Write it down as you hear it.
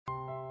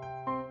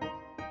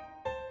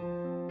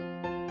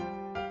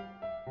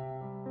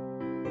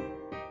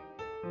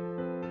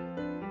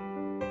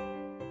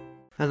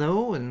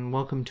Hello, and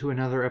welcome to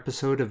another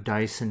episode of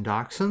Dice and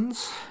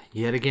Dachshunds.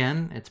 Yet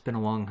again, it's been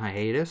a long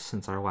hiatus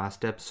since our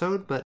last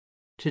episode, but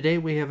today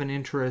we have an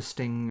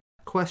interesting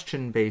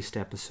question-based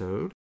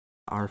episode.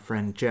 Our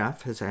friend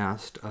Jeff has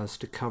asked us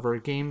to cover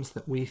games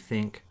that we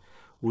think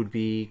would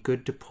be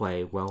good to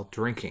play while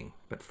drinking.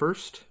 But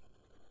first,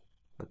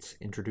 let's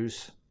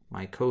introduce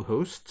my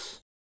co-hosts.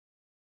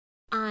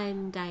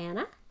 I'm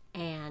Diana,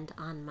 and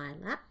on my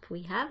lap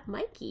we have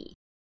Mikey.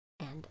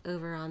 And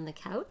over on the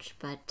couch,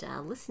 but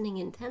listening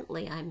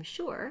intently, I'm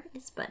sure,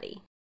 is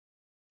Buddy.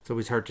 It's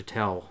always hard to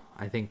tell.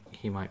 I think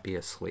he might be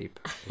asleep.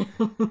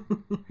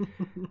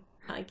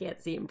 I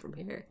can't see him from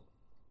here.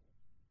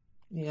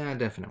 Yeah,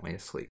 definitely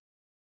asleep.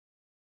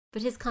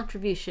 But his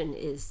contribution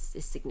is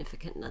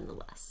significant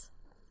nonetheless.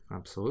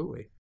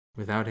 Absolutely.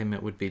 Without him,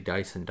 it would be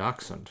Dice and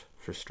Dachshund,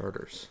 for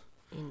starters.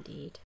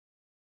 Indeed.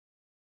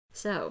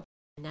 So,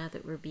 now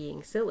that we're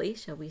being silly,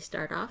 shall we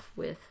start off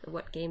with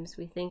what games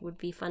we think would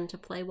be fun to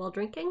play while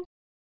drinking?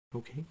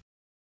 Okay.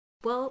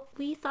 Well,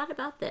 we thought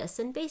about this,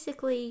 and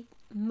basically,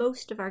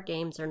 most of our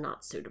games are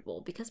not suitable,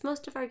 because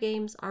most of our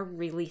games are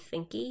really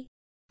thinky,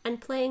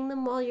 and playing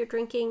them while you're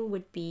drinking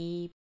would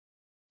be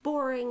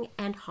boring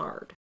and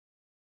hard.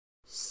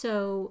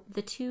 So,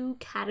 the two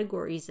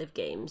categories of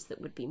games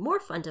that would be more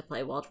fun to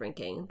play while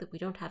drinking, that we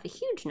don't have a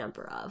huge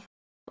number of,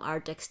 are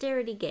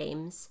dexterity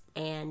games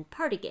and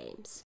party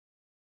games.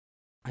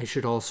 I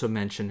should also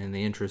mention, in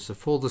the interest of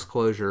full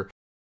disclosure,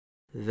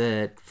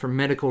 that for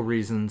medical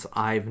reasons,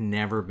 I've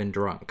never been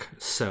drunk.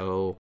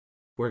 So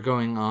we're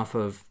going off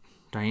of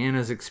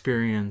Diana's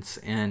experience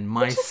and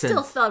my Which sense.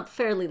 Still felt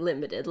fairly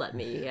limited. Let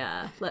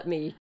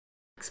me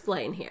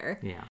explain here.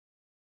 Yeah,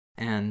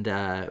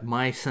 and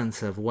my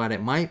sense of what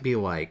it might be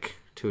like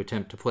to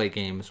attempt to play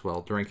games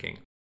while drinking.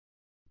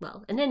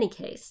 Well, in any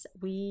case,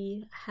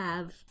 we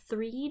have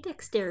 3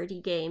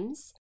 dexterity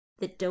games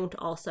that don't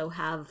also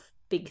have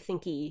big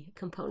thinky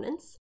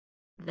components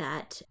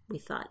that we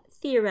thought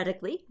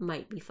theoretically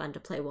might be fun to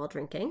play while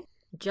drinking.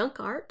 Junk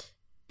Art,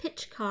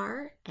 Pitch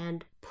Car,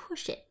 and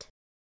Push It.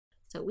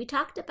 So we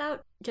talked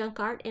about Junk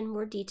Art in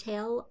more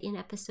detail in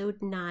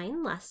episode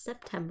 9 last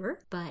September,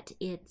 but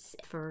it's,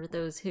 for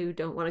those who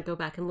don't want to go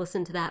back and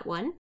listen to that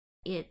one,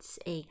 it's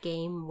a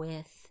game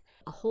with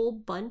a whole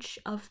bunch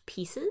of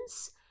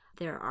pieces.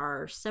 There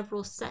are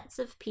several sets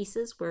of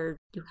pieces where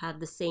you have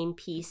the same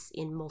piece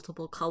in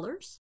multiple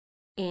colors.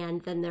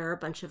 And then there are a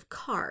bunch of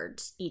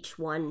cards, each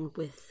one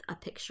with a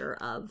picture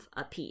of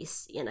a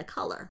piece in a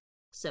color.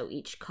 So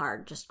each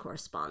card just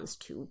corresponds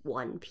to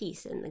one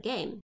piece in the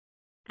game.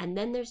 And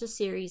then there's a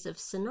series of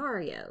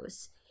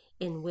scenarios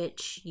in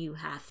which you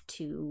have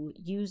to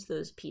use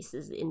those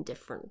pieces in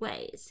different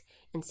ways.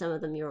 In some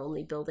of them, you're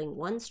only building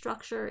one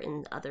structure.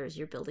 In others,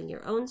 you're building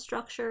your own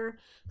structure.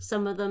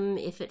 Some of them,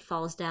 if it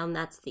falls down,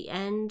 that's the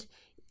end.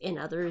 In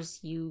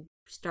others, you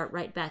start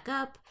right back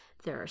up.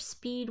 There are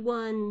speed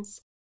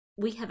ones.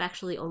 We have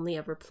actually only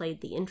ever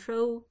played the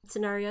intro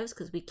scenarios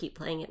because we keep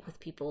playing it with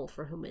people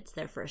for whom it's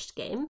their first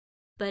game.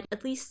 But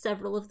at least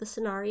several of the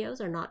scenarios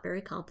are not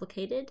very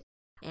complicated.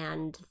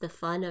 And the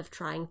fun of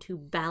trying to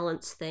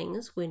balance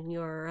things when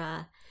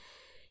your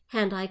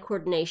hand-eye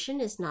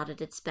coordination is not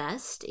at its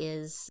best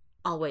is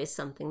always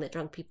something that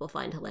drunk people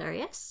find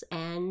hilarious.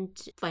 And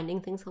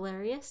finding things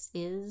hilarious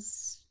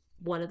is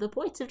one of the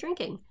points of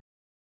drinking.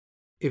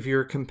 If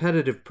you're a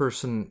competitive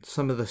person,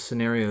 some of the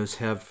scenarios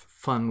have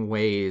fun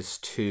ways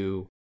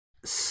to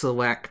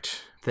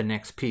select the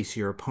next piece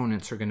your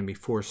opponents are going to be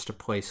forced to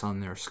place on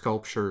their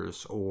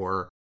sculptures,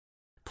 or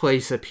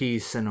place a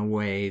piece in a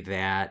way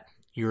that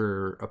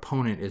your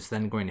opponent is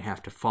then going to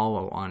have to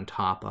follow on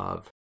top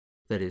of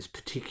that is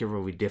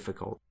particularly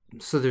difficult.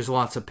 So there's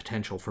lots of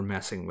potential for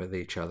messing with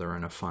each other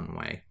in a fun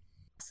way.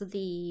 So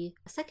the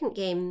second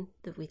game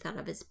that we thought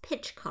of is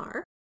Pitch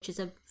Car, which is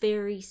a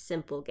very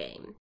simple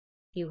game.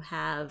 You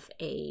have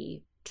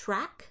a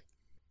track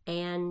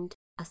and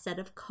a set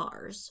of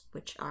cars,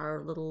 which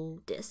are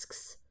little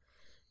discs,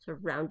 sort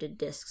of rounded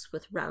discs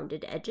with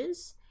rounded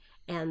edges,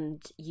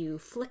 and you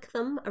flick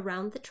them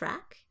around the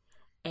track,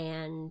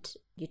 and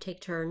you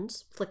take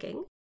turns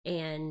flicking,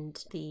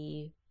 and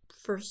the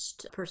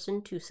first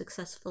person to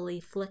successfully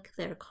flick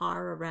their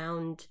car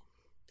around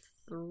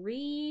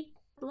 3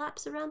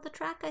 laps around the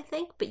track, I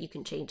think, but you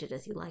can change it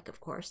as you like,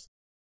 of course,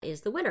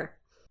 is the winner.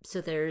 So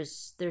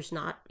there's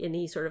not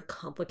any sort of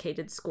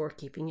complicated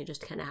scorekeeping. You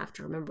just kind of have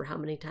to remember how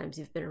many times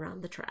you've been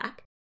around the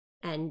track.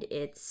 And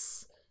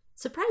it's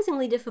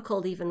surprisingly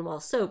difficult even while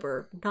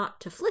sober,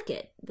 not to flick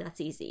it, that's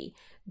easy,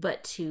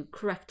 but to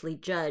correctly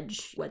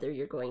judge whether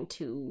you're going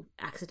to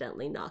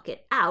accidentally knock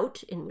it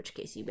out, in which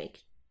case you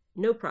make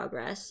no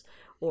progress,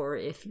 or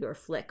if your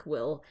flick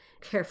will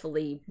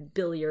carefully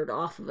billiard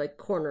off of a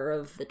corner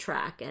of the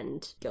track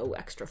and go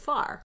extra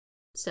far.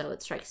 So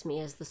it strikes me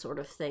as the sort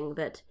of thing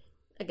that,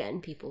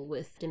 again, people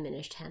with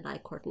diminished hand-eye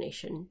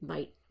coordination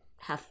might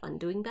have fun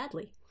doing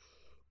badly.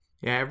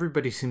 Yeah,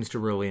 everybody seems to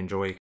really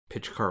enjoy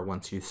Pitch Car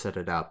once you set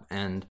it up,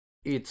 and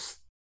it's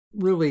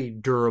really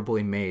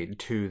durably made,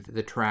 too.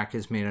 The track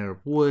is made out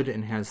of wood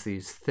and has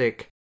these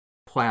thick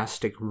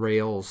plastic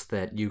rails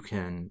that you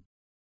can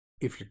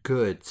if you're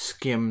good,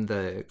 skim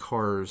the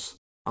cars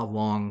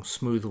along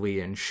smoothly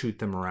and shoot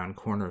them around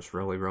corners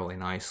really, really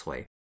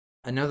nicely.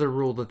 Another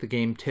rule that the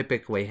game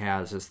typically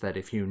has is that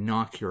if you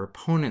knock your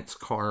opponent's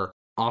car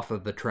off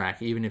of the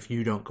track, even if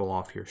you don't go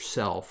off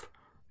yourself,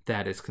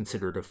 that is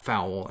considered a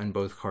foul, and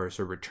both cars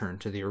are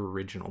returned to their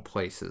original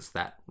places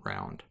that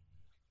round.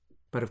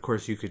 But of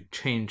course, you could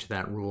change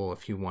that rule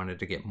if you wanted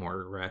to get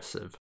more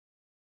aggressive.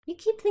 You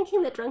keep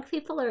thinking that drunk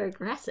people are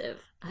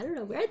aggressive. I don't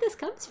know where this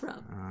comes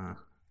from.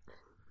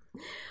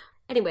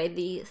 Anyway,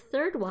 the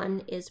third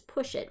one is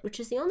Push It, which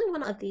is the only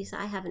one of these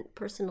I haven't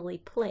personally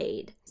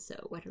played. So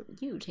why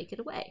don't you take it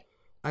away?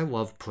 I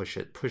love Push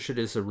It. Push It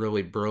is a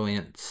really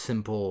brilliant,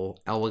 simple,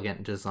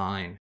 elegant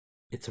design.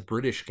 It's a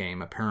British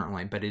game,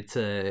 apparently, but it's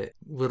a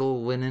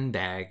little linen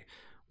bag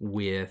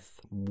with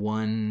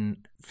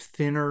one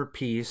thinner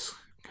piece,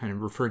 kind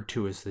of referred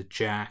to as the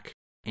jack,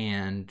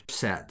 and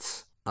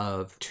sets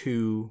of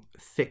 2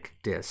 thick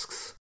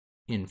discs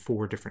in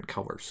 4 different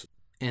colors.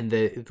 And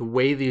the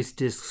way these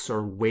discs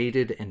are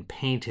weighted and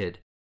painted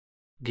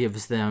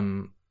gives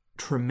them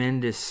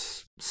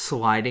tremendous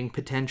sliding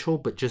potential,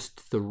 but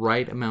just the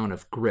right amount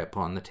of grip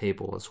on the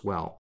table as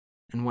well.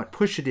 And what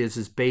Push It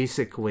is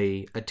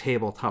basically a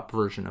tabletop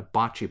version of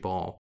bocce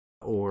ball,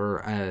 or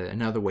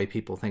another way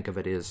people think of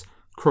it is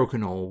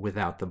crokinole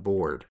without the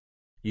board.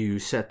 You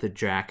set the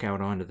jack out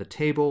onto the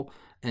table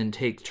and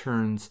take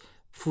turns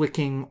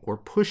flicking or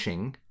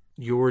pushing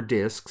your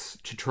discs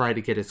to try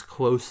to get as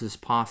close as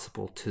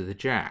possible to the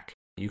jack.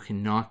 You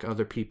can knock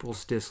other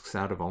people's discs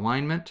out of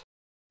alignment,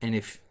 and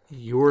if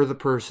you're the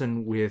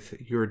person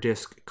with your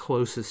disc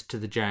closest to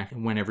the jack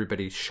when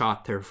everybody's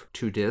shot their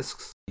 2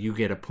 discs, you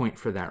get a point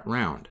for that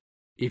round.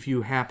 If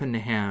you happen to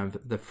have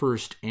the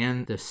first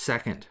and the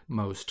second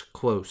most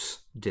close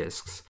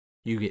discs,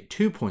 you get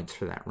 2 points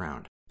for that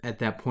round. At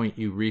that point,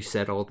 you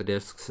reset all the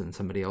discs and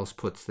somebody else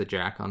puts the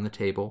jack on the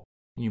table.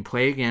 You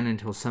play again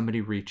until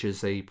somebody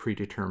reaches a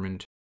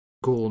predetermined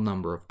goal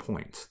number of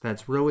points.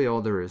 That's really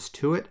all there is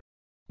to it,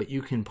 but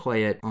you can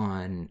play it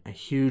on a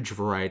huge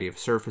variety of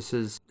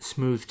surfaces,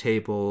 smooth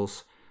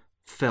tables,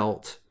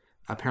 felt.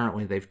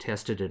 Apparently they've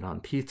tested it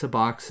on pizza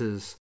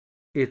boxes.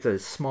 It's a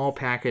small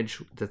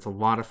package that's a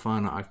lot of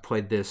fun. I've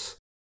played this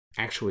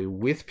actually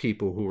with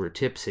people who were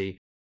tipsy,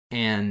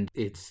 and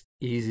it's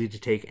easy to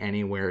take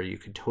anywhere. You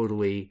could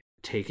totally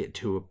take it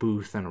to a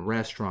booth in a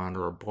restaurant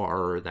or a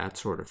bar or that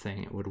sort of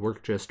thing. It would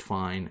work just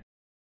fine.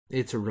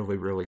 It's a really,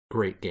 really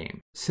great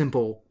game.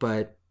 Simple,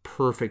 but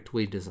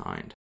perfectly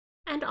designed.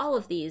 And all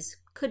of these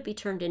could be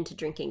turned into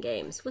drinking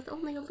games with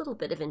only a little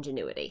bit of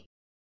ingenuity.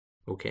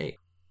 Okay.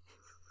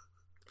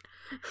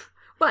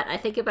 But I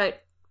think about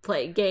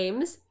playing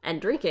games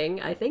and drinking,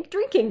 I think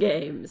drinking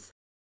games.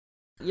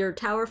 Your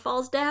tower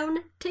falls down,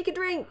 take a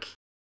drink.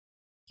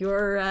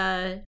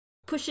 Your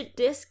Push It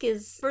disc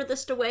is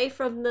furthest away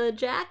from the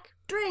jack,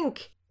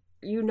 drink.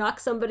 You knock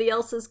somebody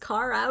else's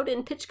car out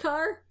in pitch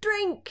car,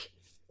 drink.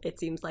 It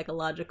seems like a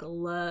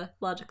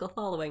logical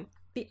following.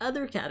 The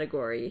other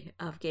category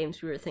of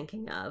games we were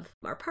thinking of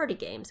are party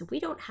games. We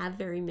don't have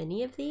very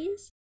many of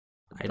these.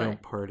 I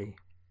don't party.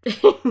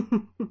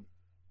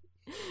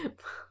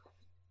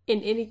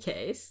 In any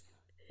case,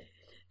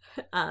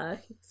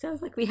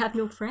 sounds like we have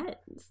no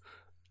friends.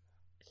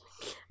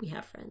 We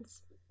have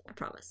friends, I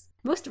promise.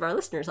 Most of our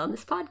listeners on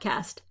this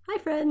podcast. Hi,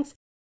 friends.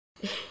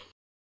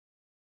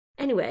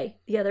 Anyway,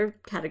 the other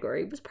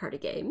category was party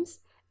games,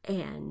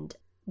 and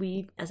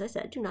we, as I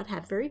said, do not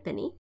have very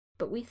many,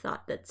 but we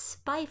thought that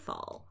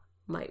Spyfall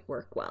might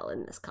work well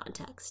in this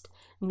context.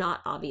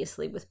 Not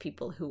obviously with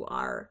people who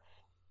are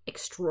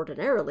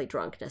extraordinarily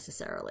drunk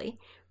necessarily,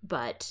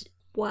 but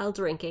while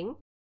drinking.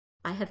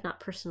 I have not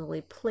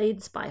personally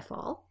played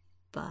Spyfall,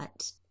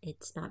 but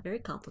it's not very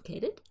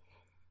complicated.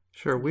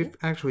 Sure, we've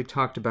actually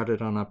talked about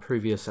it on a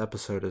previous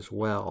episode as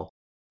well.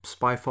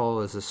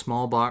 Spyfall is a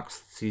small box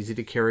that's easy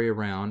to carry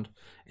around,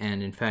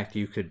 and in fact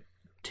you could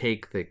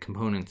take the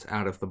components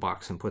out of the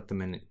box and put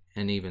them in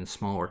an even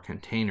smaller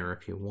container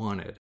if you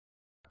wanted.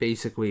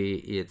 Basically,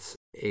 it's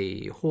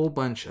a whole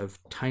bunch of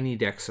tiny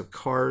decks of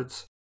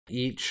cards.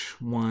 Each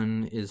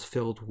one is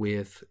filled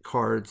with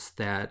cards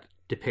that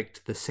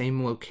depict the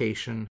same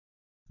location,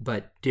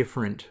 but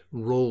different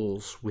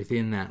roles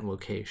within that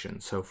location.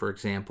 So, for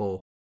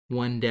example,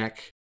 one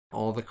deck,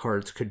 all the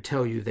cards could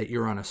tell you that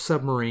you're on a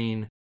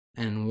submarine,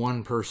 and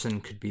one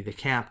person could be the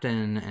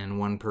captain, and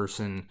one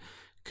person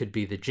could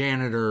be the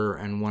janitor,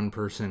 and one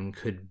person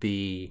could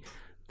be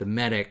the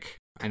medic.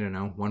 I don't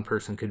know, one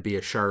person could be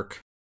a shark.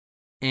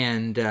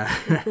 And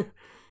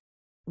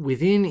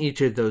within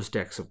each of those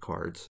decks of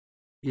cards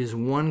is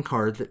one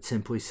card that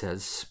simply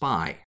says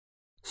Spy.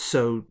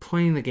 So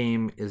playing the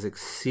game is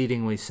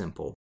exceedingly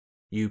simple.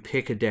 You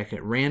pick a deck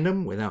at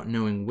random without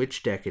knowing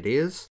which deck it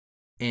is,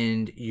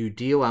 and you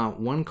deal out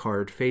one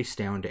card face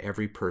down to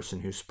every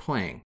person who's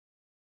playing.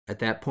 At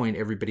that point,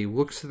 everybody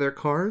looks at their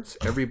cards.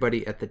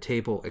 Everybody at the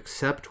table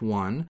except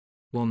one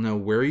will know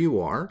where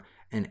you are,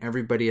 and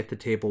everybody at the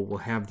table will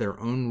have their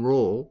own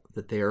role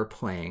that they are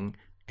playing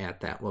at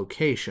that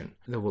location.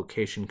 The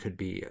location could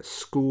be a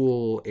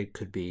school, it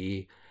could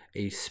be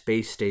a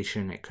space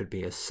station, it could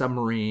be a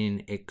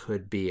submarine, it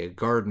could be a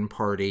garden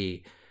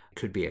party, it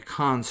could be a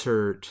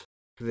concert.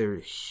 There are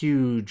a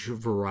huge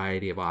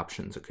variety of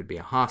options. It could be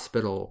a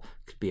hospital,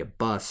 it could be a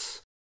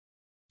bus.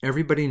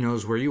 Everybody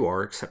knows where you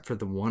are except for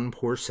the one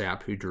poor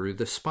sap who drew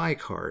the spy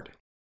card.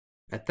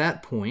 At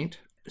that point,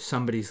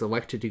 somebody's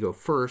elected to go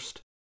first,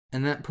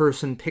 and that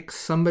person picks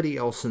somebody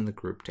else in the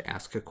group to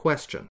ask a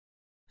question.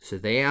 So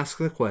they ask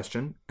the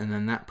question, and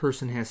then that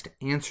person has to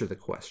answer the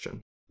question.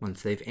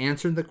 Once they've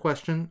answered the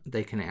question,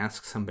 they can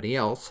ask somebody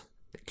else.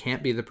 It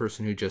can't be the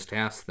person who just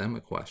asked them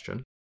a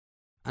question.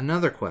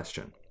 Another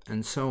question,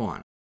 and so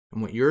on.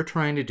 And what you're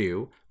trying to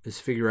do is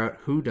figure out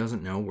who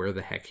doesn't know where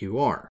the heck you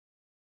are.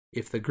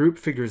 If the group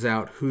figures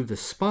out who the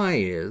spy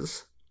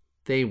is,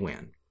 they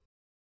win.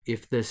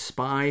 If the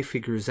spy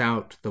figures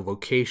out the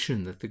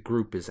location that the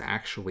group is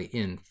actually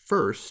in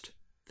first,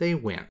 they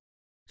win.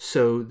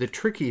 So the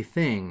tricky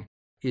thing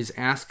is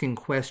asking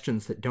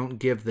questions that don't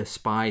give the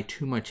spy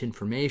too much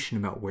information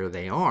about where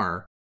they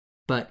are,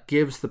 but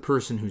gives the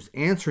person who's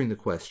answering the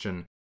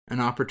question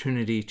an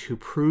opportunity to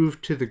prove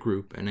to the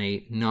group in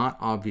a not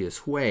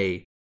obvious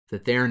way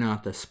that they're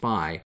not the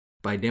spy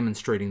by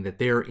demonstrating that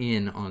they're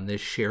in on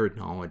this shared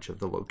knowledge of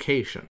the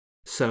location.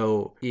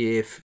 So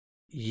if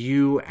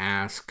you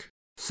ask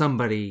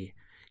somebody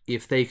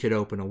if they could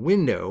open a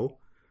window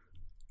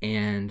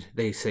and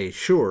they say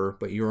sure,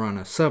 but you're on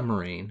a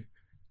submarine,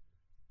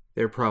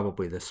 they're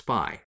probably the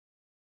spy.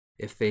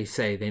 If they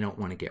say they don't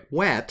want to get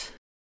wet,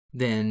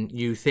 then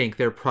you think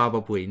they're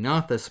probably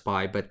not the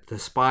spy, but the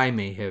spy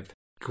may have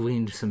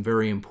gleaned some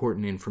very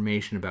important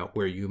information about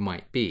where you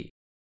might be.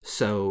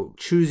 So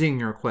choosing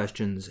your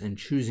questions and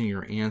choosing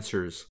your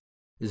answers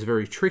is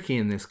very tricky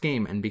in this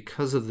game, and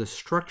because of the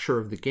structure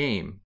of the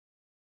game,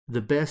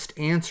 the best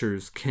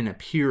answers can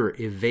appear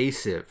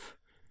evasive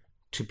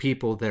to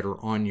people that are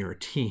on your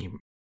team.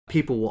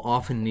 People will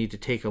often need to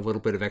take a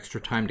little bit of extra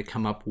time to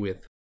come up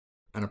with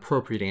an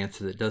appropriate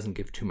answer that doesn't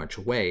give too much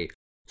away,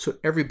 so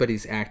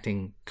everybody's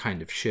acting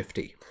kind of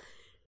shifty.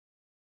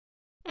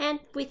 And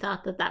we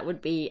thought that that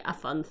would be a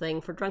fun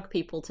thing for drunk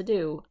people to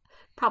do.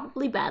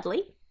 Probably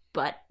badly,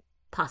 but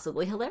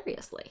possibly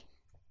hilariously.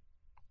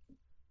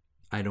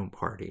 I don't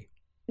party.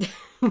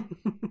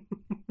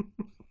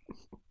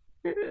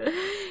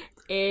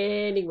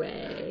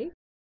 Anyway.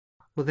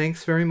 Well,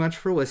 thanks very much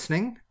for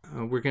listening.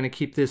 We're going to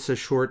keep this a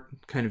short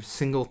kind of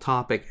single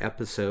topic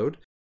episode,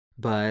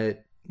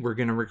 but we're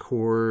going to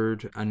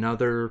record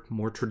another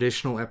more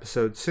traditional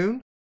episode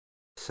soon.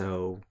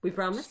 So we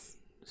promise.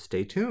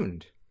 Stay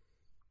tuned.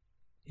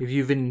 If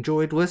you've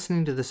enjoyed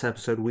listening to this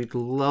episode, we'd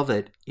love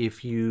it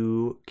if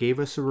you gave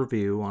us a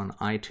review on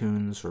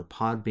iTunes or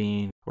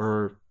Podbean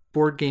or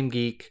Board Game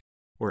Geek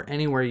or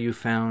anywhere you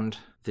found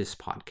this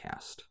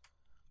podcast.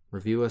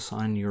 Review us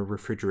on your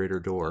refrigerator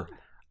door.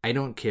 I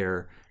don't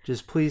care.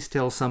 Just please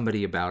tell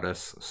somebody about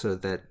us so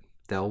that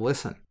they'll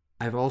listen.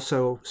 I've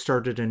also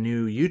started a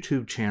new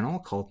YouTube channel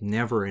called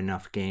Never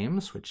Enough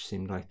Games, which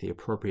seemed like the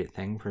appropriate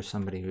thing for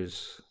somebody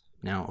who's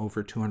now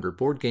over 200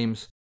 board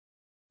games.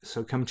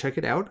 So come check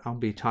it out. I'll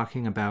be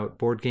talking about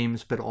board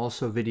games, but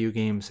also video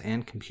games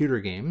and computer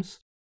games.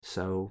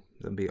 So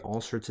there'll be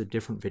all sorts of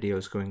different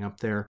videos going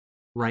up there.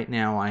 Right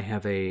now I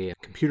have a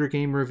computer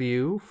game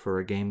review for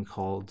a game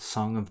called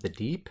Song of the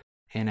Deep,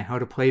 and a how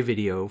to play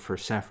video for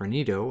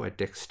Safranito, a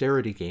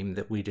dexterity game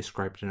that we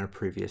described in a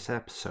previous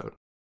episode.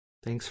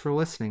 Thanks for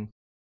listening.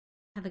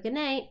 Have a good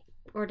night,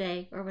 or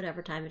day, or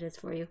whatever time it is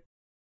for you.